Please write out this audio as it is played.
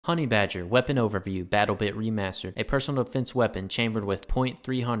Honey Badger Weapon Overview BattleBit Remastered, a personal defense weapon chambered with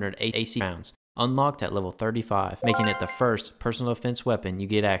 .300 AC rounds. Unlocked at level 35, making it the first personal defense weapon you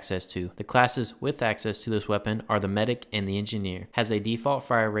get access to. The classes with access to this weapon are the Medic and the Engineer. Has a default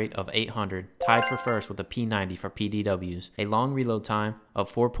fire rate of 800, tied for first with a P90 for PDWs. A long reload time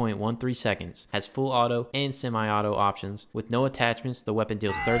of 4.13 seconds. Has full auto and semi-auto options. With no attachments, the weapon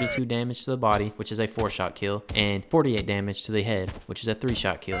deals 32 damage to the body, which is a 4-shot kill, and 48 damage to the head, which is a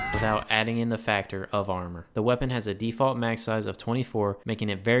 3-shot kill, without adding in the factor of armor. The weapon has a default mag size of 24, making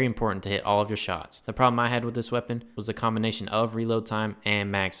it very important to hit all of your shots. The problem I had with this weapon was the combination of reload time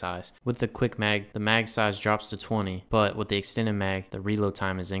and mag size. With the quick mag, the mag size drops to 20, but with the extended mag, the reload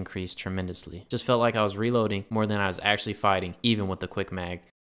time is increased tremendously. Just felt like I was reloading more than I was actually fighting, even with the quick mag.